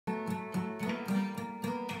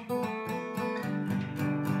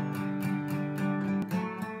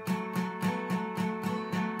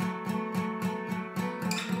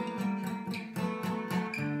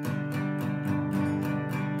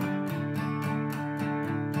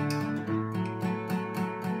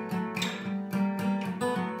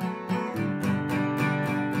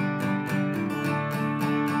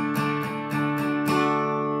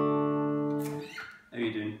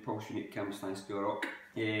at Camsline School Rock.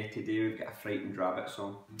 Today we've got a Frightened Rabbit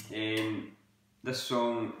song. This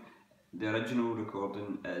song, the original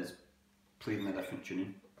recording is played in a different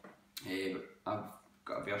tuning, but I've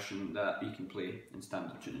got a version that you can play in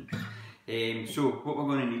standard tuning. So what we're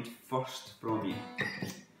going to need first from you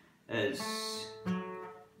is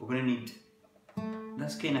we're going to need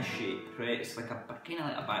this kind of shape, right? It's like kind of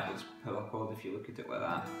like a backwards power chord if you look at it like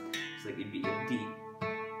that. It's like you've got your D,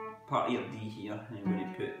 part of your D here, and you're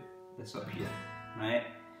going to put this up here, right?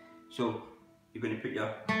 So you're going to put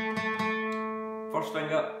your first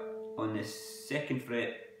finger on the second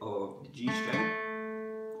fret of the G string,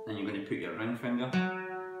 and you're going to put your ring finger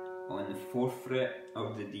on the fourth fret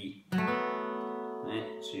of the D, right?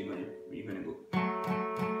 So you're going to go.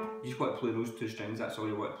 You just want to play those two strings. That's all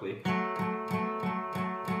you want to play.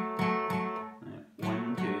 Right.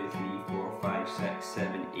 1, 2, 3, 4, 5, 6,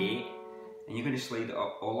 7, 8, and you're going to slide it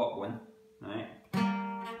up all up one, right?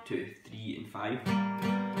 2, 3, and 5.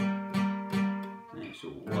 Right. So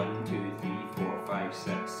 1, 2, 3, 4, 5,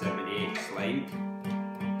 6, 7, 8. Slide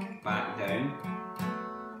back down,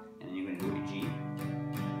 and then you're going to go to G.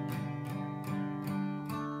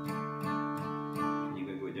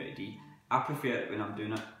 I prefer it when I'm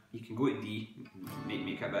doing it. You can go to D,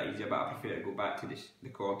 make it a bit easier, but I prefer to go back to the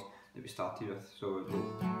chord that we started with. So we'll go.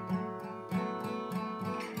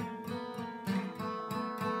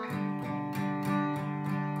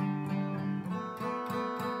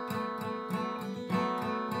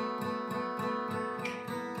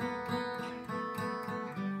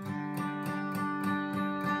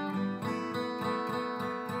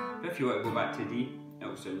 If you want to go back to D,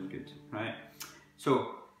 it'll sound good, right?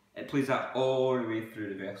 So it plays that all the way through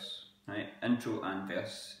the verse, right? Intro and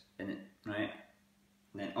verse in it, right?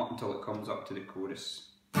 And then up until it comes up to the chorus.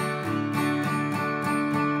 Right,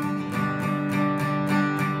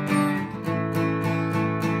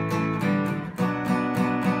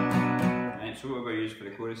 so what we're going to use for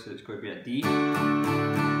the chorus is it's going to be a D, G,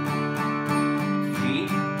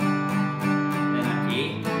 then a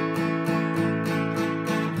A,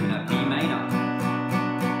 then a B minor.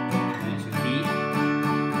 Right, so D,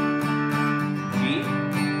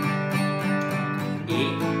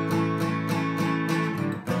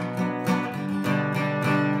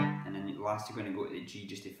 and then last you're going to go to the G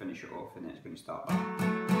just to finish it off, and then it's going to start back.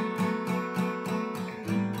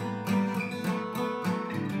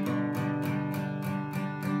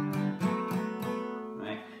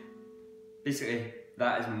 Right. Basically,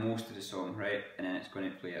 that is most of the song, right? And then it's going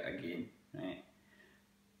to play it again, right?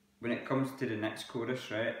 When it comes to the next chorus,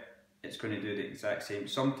 right, it's going to do the exact same.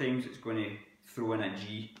 Sometimes it's going to throw in a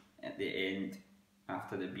G at the end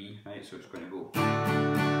after the B, right? So it's going to go.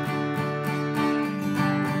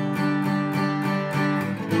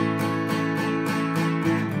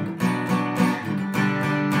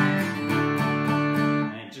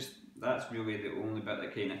 Right, just that's really the only bit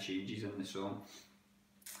that kind of changes in the song.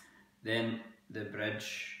 Then the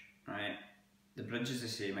bridge, right? The bridge is the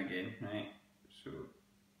same again, right? So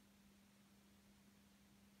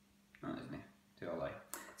that isn't it? Tell a lie.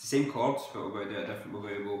 It's the same chords, but we're going to do it different. We're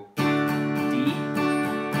going to go D, A,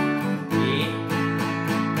 B,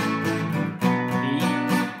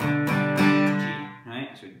 G,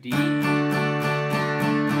 right? So D, A,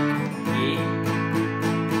 B,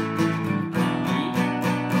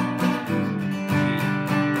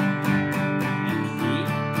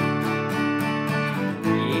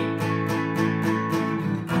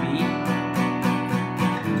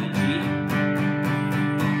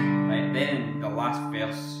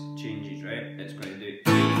 changes, right? It's going to do A,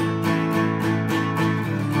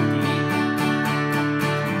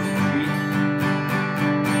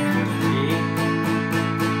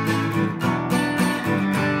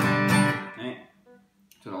 right?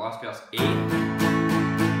 So the last verse A, D,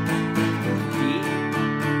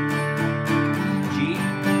 G, A,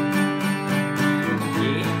 B,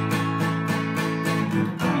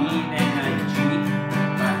 then G,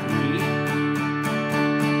 back to D,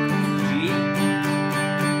 G,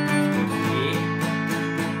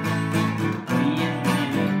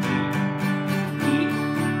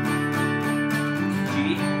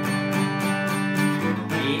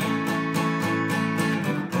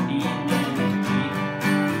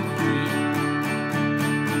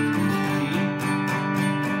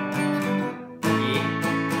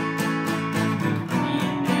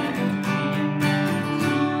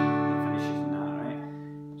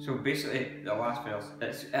 So basically, the last verse,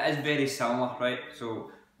 it is very similar, right?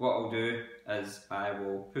 So what I'll do is I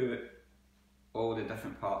will put all the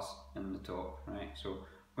different parts in the top, right? So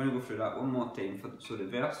I'm going to go through that one more time. So the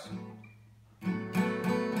verse.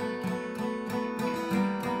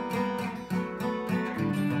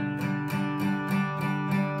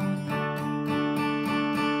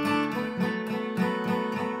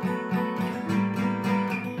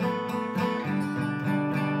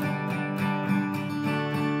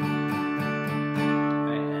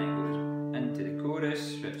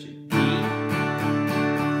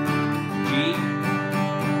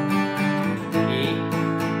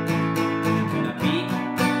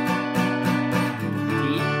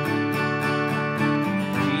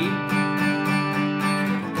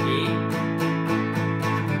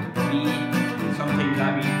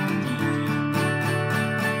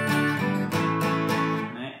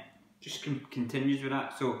 continues with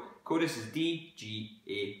that. So chorus is D, G,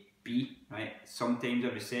 A, B, right? Sometimes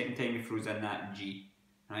every second time he throws in that G,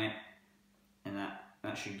 right? And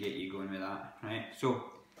that should get you going with that, right? So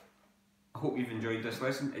I hope you've enjoyed this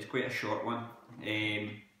lesson. It's quite a short one.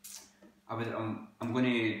 I'm going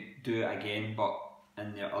to do it again, but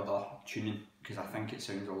in the other tuning, because I think it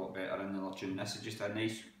sounds a lot better in the other tune. This is just a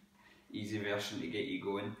nice, easy version to get you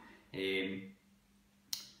going. This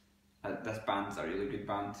band's a really good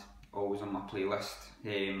band, always on my playlist.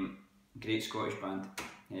 Great Scottish band,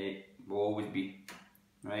 will always be,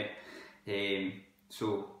 right?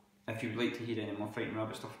 So if you'd like to hear any more Frightened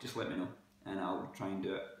Rabbit stuff, just let me know and I'll try and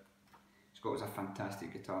do it. Scott was a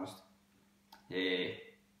fantastic guitarist.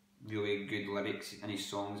 Really good lyrics in his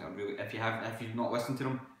songs. If you've not listened to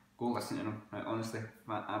them, go listen to them. Right, honestly,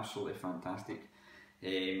 absolutely fantastic.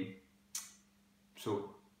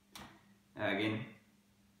 So again,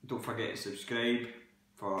 don't forget to subscribe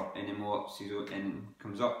for any more season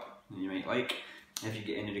comes up and you might like. If you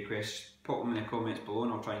get any requests, put them in the comments below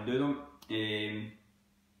and I'll try and do them.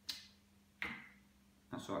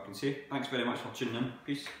 That's all I can say. Thanks very much for tuning in.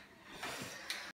 Peace.